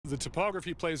The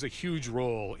topography plays a huge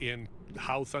role in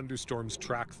how thunderstorms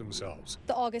track themselves.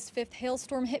 The August 5th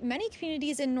hailstorm hit many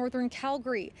communities in northern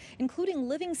Calgary, including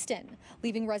Livingston,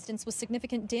 leaving residents with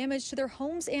significant damage to their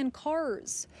homes and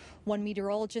cars. One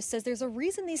meteorologist says there's a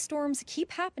reason these storms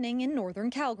keep happening in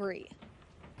northern Calgary.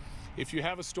 If you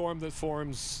have a storm that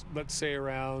forms, let's say,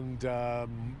 around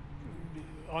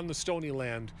on the stony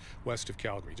land west of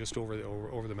Calgary, just over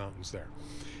the mountains there,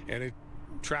 and it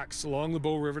tracks along the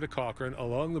Bow River to Cochrane,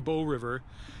 along the Bow River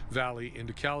Valley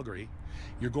into Calgary,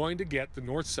 you're going to get the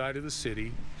north side of the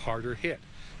city harder hit,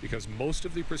 because most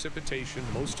of the precipitation,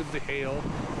 most of the hail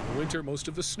in winter, most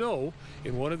of the snow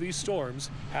in one of these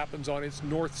storms happens on its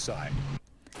north side.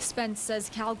 Spence says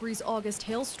Calgary's August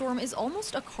hailstorm is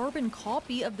almost a carbon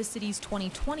copy of the city's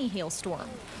 2020 hailstorm,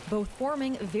 both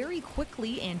forming very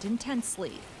quickly and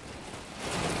intensely.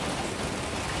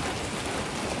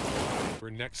 We're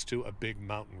next to a big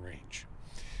mountain range.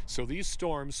 So these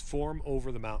storms form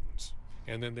over the mountains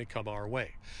and then they come our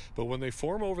way. But when they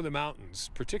form over the mountains,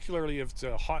 particularly if it's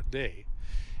a hot day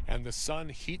and the sun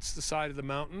heats the side of the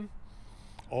mountain,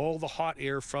 all the hot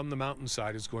air from the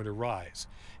mountainside is going to rise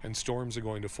and storms are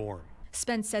going to form.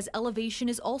 Spence says elevation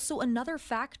is also another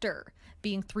factor.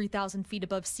 Being 3,000 feet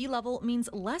above sea level means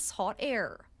less hot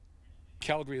air.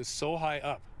 Calgary is so high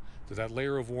up that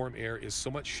layer of warm air is so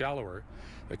much shallower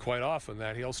that quite often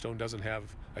that hailstone doesn't have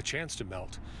a chance to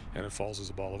melt and it falls as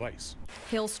a ball of ice.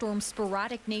 Hailstorms'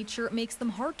 sporadic nature makes them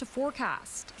hard to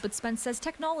forecast, but Spence says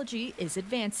technology is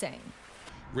advancing.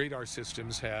 Radar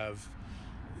systems have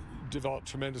developed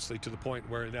tremendously to the point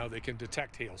where now they can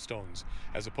detect hailstones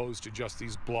as opposed to just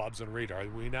these blobs on radar.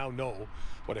 We now know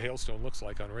what a hailstone looks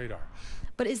like on radar.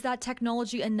 But is that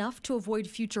technology enough to avoid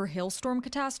future hailstorm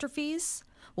catastrophes?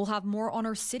 We'll have more on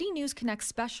our CityNews Connect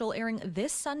special airing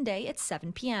this Sunday at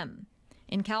 7 p.m.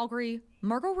 In Calgary,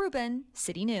 Margot Rubin,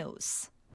 City News.